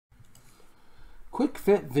Quick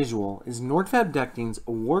Fit Visual is Nordfab Ducting's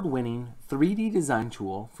award-winning 3D design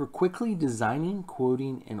tool for quickly designing,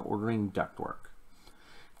 quoting, and ordering ductwork.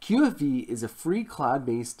 QFV is a free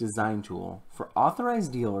cloud-based design tool for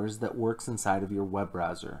authorized dealers that works inside of your web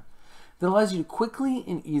browser that allows you to quickly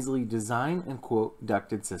and easily design and quote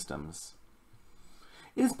ducted systems.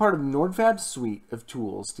 It is part of Nordfab's suite of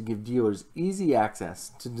tools to give dealers easy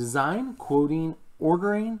access to design, quoting,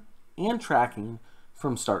 ordering, and tracking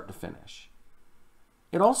from start to finish.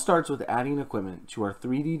 It all starts with adding equipment to our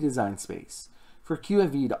 3D design space for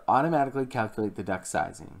QFV to automatically calculate the duct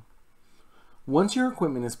sizing. Once your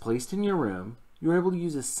equipment is placed in your room, you're able to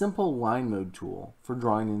use a simple line mode tool for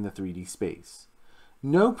drawing in the 3D space.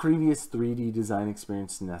 No previous 3D design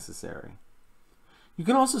experience necessary. You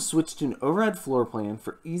can also switch to an overhead floor plan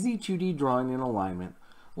for easy 2D drawing and alignment,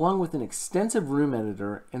 along with an extensive room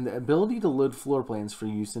editor and the ability to load floor plans for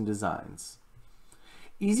use in designs.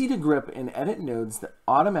 Easy to grip and edit nodes that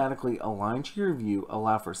automatically align to your view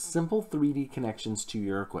allow for simple 3D connections to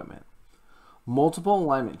your equipment. Multiple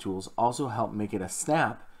alignment tools also help make it a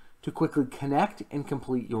snap to quickly connect and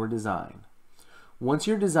complete your design. Once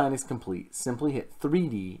your design is complete, simply hit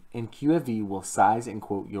 3D and QFV will size and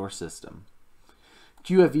quote your system.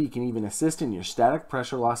 QFV can even assist in your static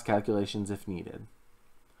pressure loss calculations if needed.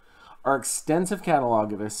 Our extensive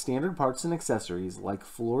catalog of standard parts and accessories like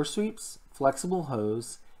floor sweeps, flexible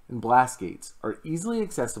hose, and blast gates are easily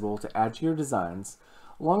accessible to add to your designs,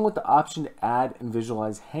 along with the option to add and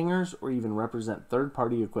visualize hangers or even represent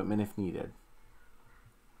third-party equipment if needed.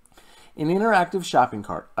 An interactive shopping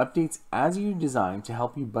cart updates as you design to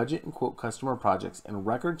help you budget and quote customer projects in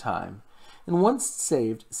record time, and once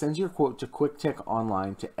saved, sends your quote to QuickTick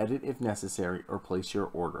online to edit if necessary or place your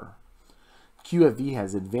order. QFV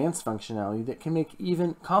has advanced functionality that can make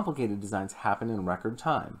even complicated designs happen in record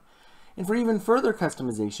time. And for even further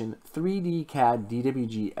customization, 3D CAD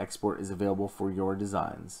DWG export is available for your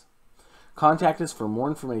designs. Contact us for more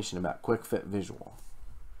information about Quick Fit Visual.